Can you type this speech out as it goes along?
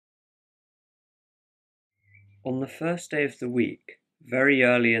On the first day of the week, very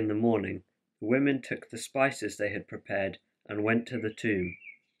early in the morning, the women took the spices they had prepared and went to the tomb.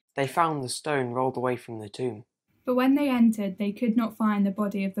 They found the stone rolled away from the tomb. But when they entered, they could not find the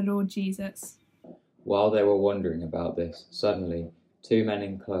body of the Lord Jesus. While they were wondering about this, suddenly 2 men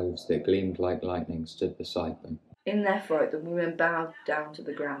in clothes that gleamed like lightning stood beside them. In their fright, the women bowed down to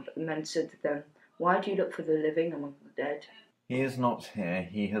the ground. The men said to them, "Why do you look for the living among the dead? He is not here,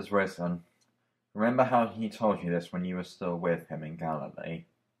 he has risen. Remember how he told you this when you were still with him in Galilee.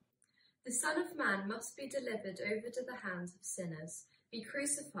 The Son of Man must be delivered over to the hands of sinners, be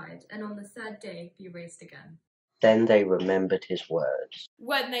crucified, and on the third day be raised again." Then they remembered his words.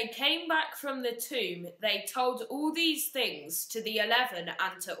 When they came back from the tomb, they told all these things to the 11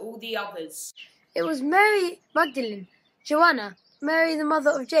 and to all the others. It was Mary Magdalene, Joanna, Mary the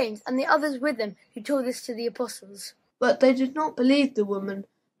mother of James, and the others with them who told this to the apostles. But they did not believe the woman,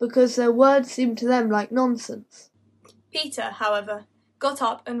 because their words seemed to them like nonsense. Peter, however, got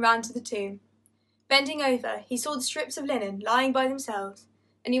up and ran to the tomb. Bending over, he saw the strips of linen lying by themselves,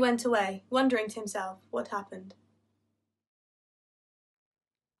 and he went away, wondering to himself what happened.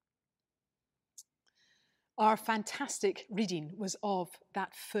 Our fantastic reading was of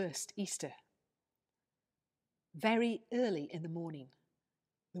that first Easter. Very early in the morning,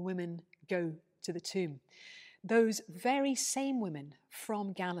 the women go to the tomb. Those very same women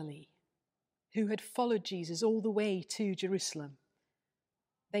from Galilee who had followed Jesus all the way to Jerusalem.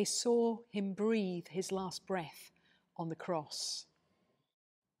 They saw him breathe his last breath on the cross.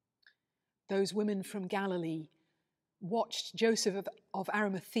 Those women from Galilee watched Joseph of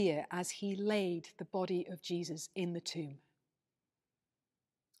Arimathea as he laid the body of Jesus in the tomb.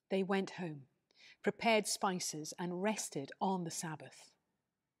 They went home, prepared spices, and rested on the Sabbath.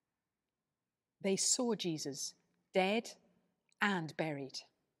 They saw Jesus dead and buried.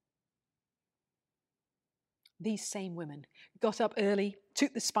 These same women got up early,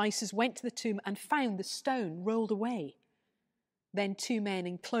 took the spices, went to the tomb, and found the stone rolled away. Then 2 men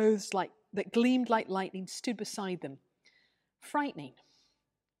in clothes that gleamed like lightning stood beside them. Frightening.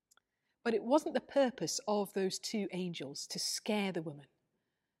 But it wasn't the purpose of those 2 angels to scare the woman.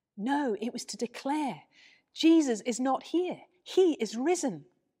 No, it was to declare, Jesus is not here. He is risen.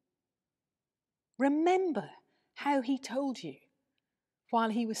 Remember how he told you while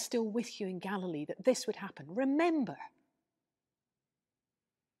he was still with you in Galilee that this would happen. Remember.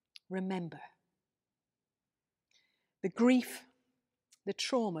 Remember. The grief, the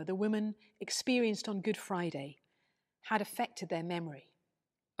trauma the women experienced on Good Friday had affected their memory.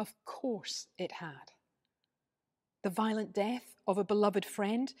 Of course it had. The violent death of a beloved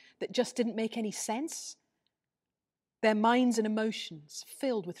friend that just didn't make any sense. Their minds and emotions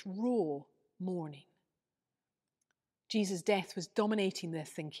filled with raw mourning. Jesus' death was dominating their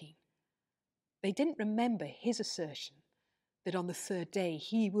thinking. They didn't remember his assertion that on the third day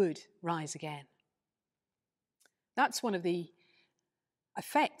he would rise again. That's one of the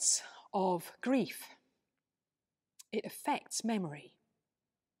effects of grief. It affects memory.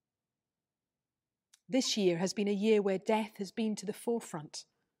 This year has been a year where death has been to the forefront.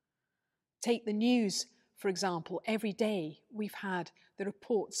 Take the news, for example. Every day we've had the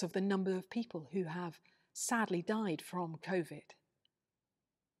reports of the number of people who have sadly died from COVID.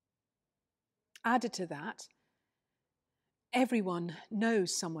 Added to that, everyone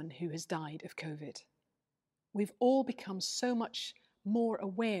knows someone who has died of COVID. We've all become so much more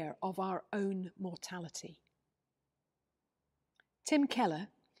aware of our own mortality. Tim Keller,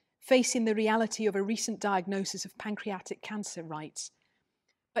 facing the reality of a recent diagnosis of pancreatic cancer, writes,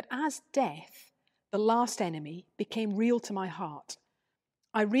 "But as death, the last enemy, became real to my heart,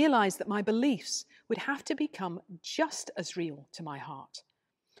 I realized that my beliefs would have to become just as real to my heart,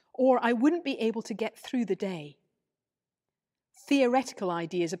 or I wouldn't be able to get through the day. Theoretical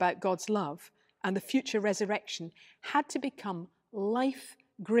ideas about God's love and the future resurrection had to become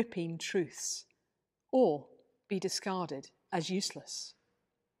life-gripping truths, or be discarded as useless."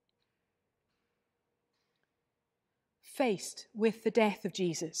 Faced with the death of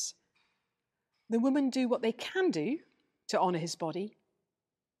Jesus, the women do what they can do to honour his body,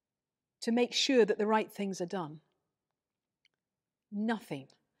 to make sure that the right things are done. Nothing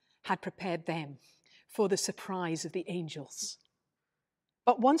had prepared them for the surprise of the angels.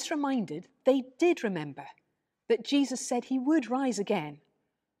 But once reminded, they did remember that Jesus said he would rise again.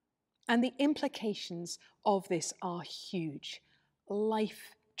 And the implications of this are huge,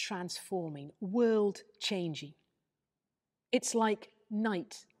 life-transforming, world-changing. It's like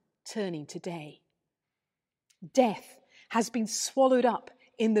night turning to day. Death has been swallowed up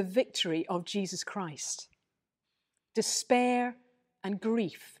in the victory of Jesus Christ. Despair and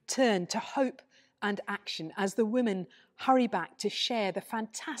grief turn to hope and action as the women hurry back to share the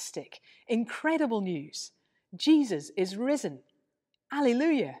fantastic, incredible news. Jesus is risen.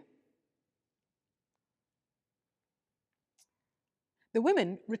 Alleluia. The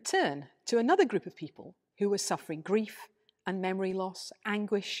women return to another group of people who were suffering grief and memory loss,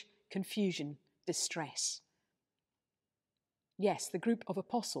 anguish, confusion, distress. Yes, the group of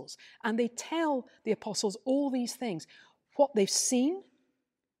apostles. And they tell the apostles all these things, what they've seen,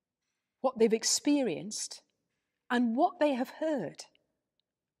 what they've experienced, and what they have heard.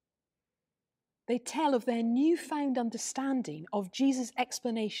 They tell of their newfound understanding of Jesus'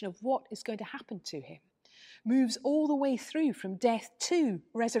 explanation of what is going to happen to him. Moves all the way through from death to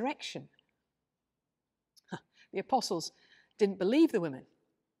resurrection. The apostles didn't believe the women.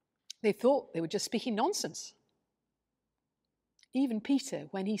 They thought they were just speaking nonsense. Even Peter,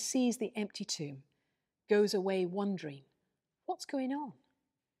 when he sees the empty tomb, goes away wondering, what's going on?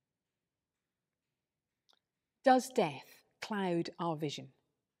 Does death cloud our vision?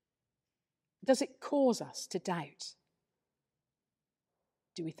 Does it cause us to doubt?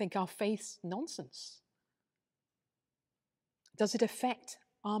 Do we think our faith's nonsense? Does it affect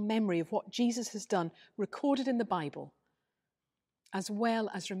our memory of what Jesus has done, recorded in the Bible, as well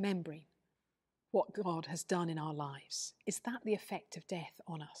as remembering what God has done in our lives? Is that the effect of death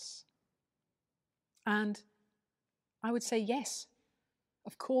on us? And I would say yes,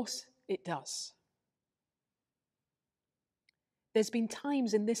 of course it does. There's been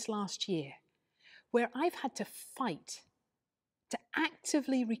times in this last year where I've had to fight to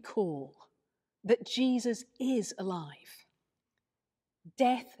actively recall that Jesus is alive.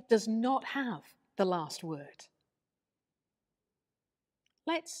 Death does not have the last word.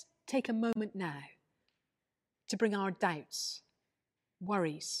 Let's take a moment now to bring our doubts,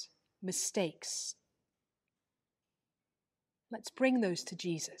 worries, mistakes. Let's bring those to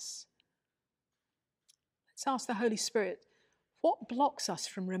Jesus. Let's ask the Holy Spirit, what blocks us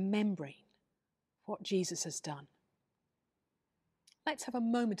from remembering what Jesus has done? Let's have a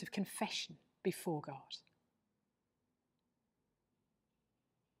moment of confession before God.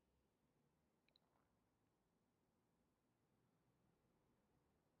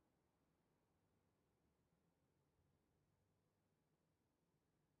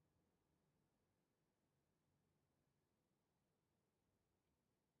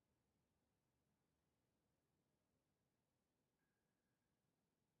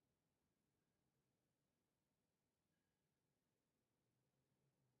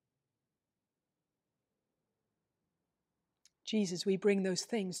 Jesus, we bring those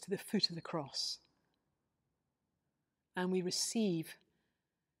things to the foot of the cross and we receive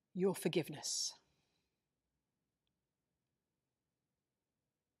your forgiveness.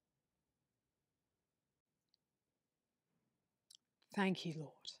 Thank you,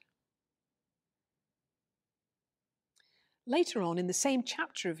 Lord. Later on in the same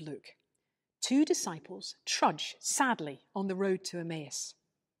chapter of Luke, 2 disciples trudge sadly on the road to Emmaus.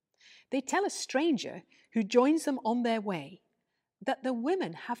 They tell a stranger who joins them on their way that the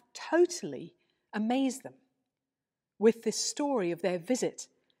women have totally amazed them with this story of their visit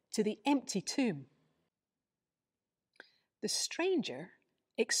to the empty tomb. The stranger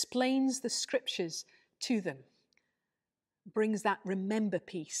explains the scriptures to them, brings that remember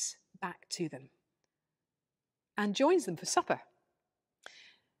piece back to them, and joins them for supper.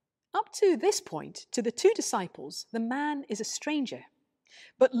 Up to this point, to the 2 disciples, the man is a stranger.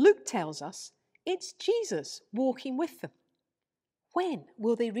 But Luke tells us it's Jesus walking with them. When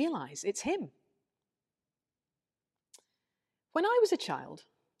will they realize it's him? When I was a child,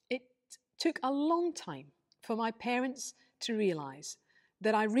 it took a long time for my parents to realize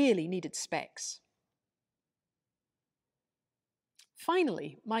that I really needed specs.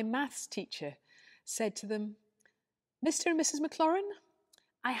 Finally, my maths teacher said to them, "Mr. and Mrs. McLaurin,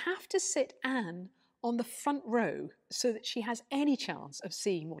 I have to sit Anne on the front row so that she has any chance of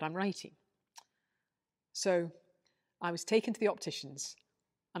seeing what I'm writing." So I was taken to the opticians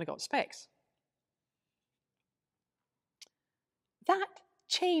and I got specs. That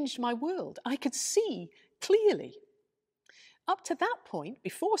changed my world. I could see clearly. Up to that point,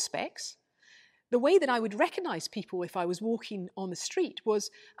 before specs, the way that I would recognize people if I was walking on the street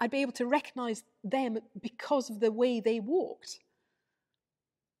was I'd be able to recognize them because of the way they walked.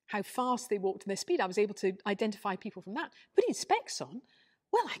 How fast they walked and their speed, I was able to identify people from that. Putting specs on,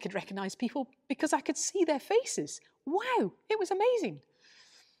 well, I could recognize people because I could see their faces. Wow, it was amazing.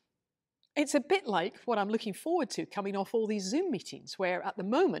 It's a bit like what I'm looking forward to coming off all these Zoom meetings where at the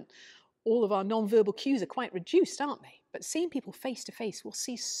moment, all of our non-verbal cues are quite reduced, aren't they? But seeing people face to face, we'll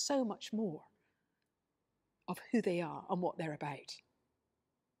see so much more of who they are and what they're about.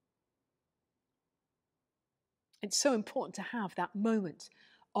 It's so important to have that moment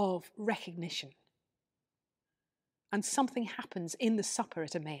of recognition. And something happens in the supper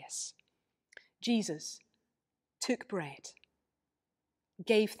at Emmaus. Jesus took bread,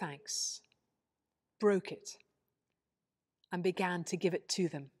 gave thanks, broke it, and began to give it to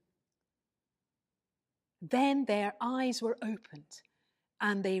them. Then their eyes were opened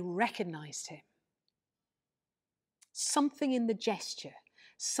and they recognized him. Something in the gesture,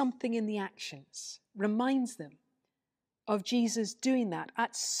 something in the actions reminds them of Jesus doing that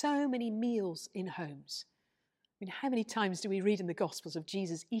at so many meals in homes. I mean, how many times do we read in the Gospels of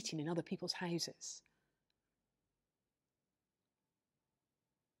Jesus eating in other people's houses?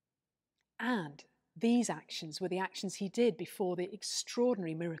 And these actions were the actions he did before the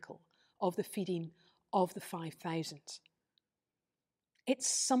extraordinary miracle of the feeding of the 5,000. It's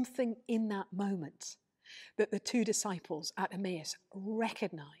something in that moment that the two disciples at Emmaus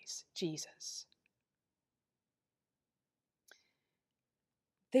recognize Jesus.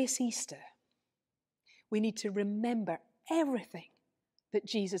 This Easter, we need to remember everything that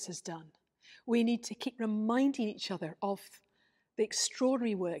Jesus has done. We need to keep reminding each other of the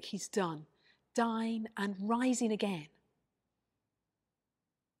extraordinary work he's done, dying and rising again.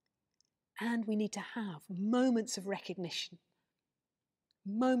 And we need to have moments of recognition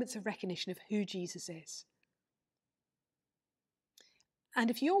of who Jesus is. And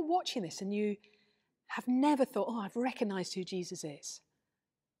if you're watching this and you have never thought, oh, I've recognized who Jesus is,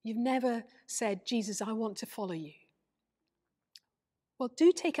 you've never said, Jesus, I want to follow you. Well,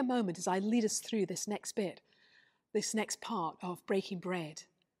 do take a moment as I lead us through this next bit, this next part of breaking bread.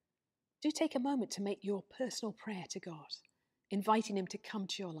 Do take a moment to make your personal prayer to God, inviting him to come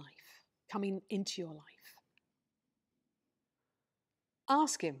to your life, coming into your life.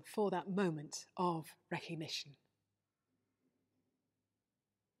 Ask him for that moment of recognition.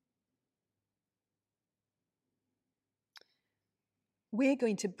 We're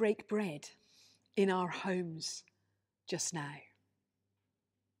going to break bread in our homes just now.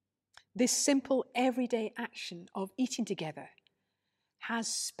 This simple everyday action of eating together has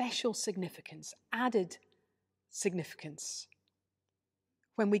special significance, added significance,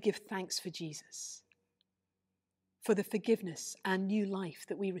 when we give thanks for Jesus, for the forgiveness and new life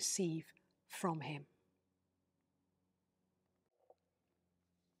that we receive from him.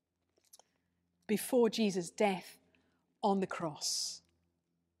 Before Jesus' death on the cross,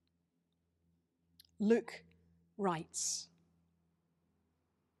 Luke writes,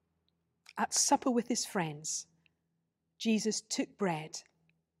 at supper with his friends, Jesus took bread,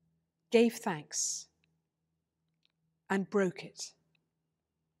 gave thanks, and broke it,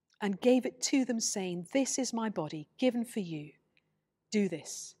 and gave it to them, saying, this is my body given for you. Do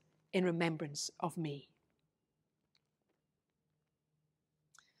this in remembrance of me.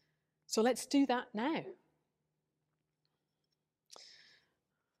 So let's do that now.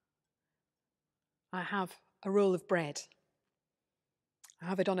 I have a roll of bread. I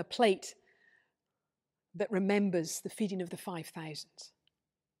have it on a plate that remembers the feeding of the 5,000,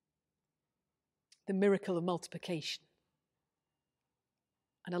 the miracle of multiplication.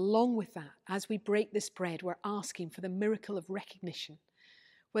 And along with that, as we break this bread, we're asking for the miracle of recognition,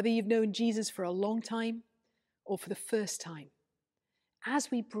 whether you've known Jesus for a long time or for the first time.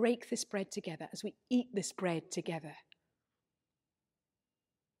 As we break this bread together, as we eat this bread together,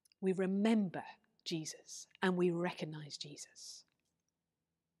 we remember Jesus and we recognize Jesus.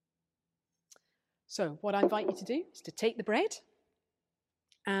 So what I invite you to do is to take the bread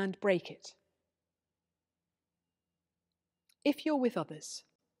and break it. If you're with others,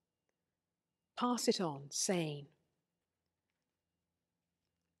 pass it on, saying,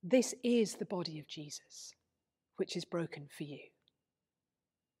 this is the body of Jesus, which is broken for you.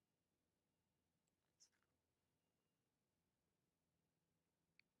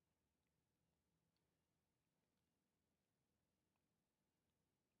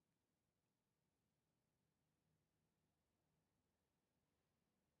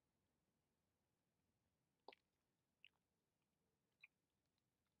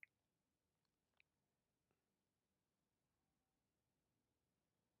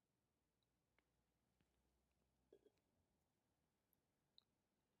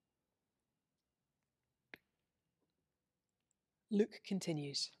 Luke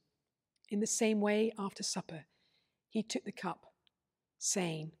continues, in the same way, after supper, he took the cup,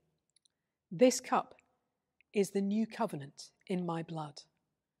 saying, this cup is the new covenant in my blood,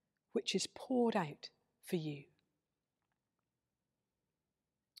 which is poured out for you.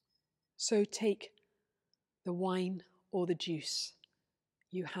 So take the wine or the juice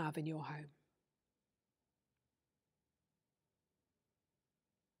you have in your home.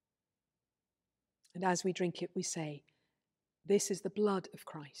 And as we drink it, we say, "This is the blood of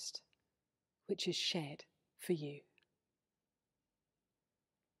Christ, which is shed for you."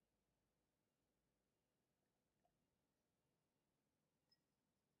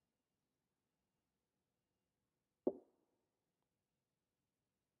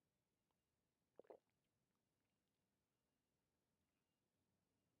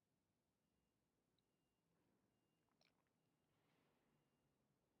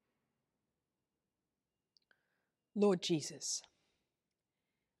 Lord Jesus,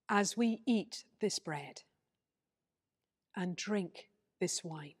 as we eat this bread and drink this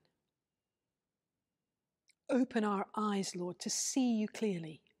wine, open our eyes, Lord, to see you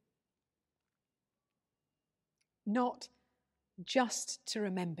clearly, not just to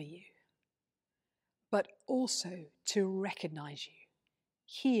remember you, but also to recognize you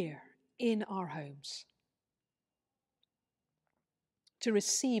here in our homes, to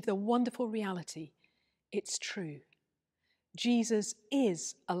receive the wonderful reality. It's true. Jesus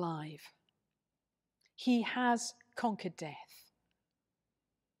is alive. He has conquered death.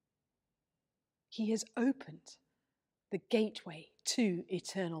 He has opened the gateway to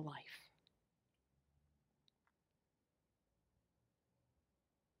eternal life.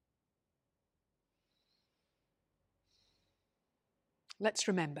 Let's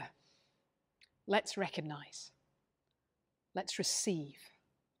remember. Let's recognize. Let's receive.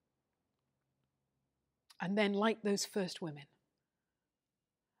 And then, like those first women,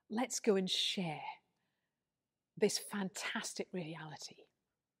 let's go and share this fantastic reality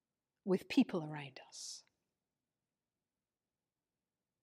with people around us.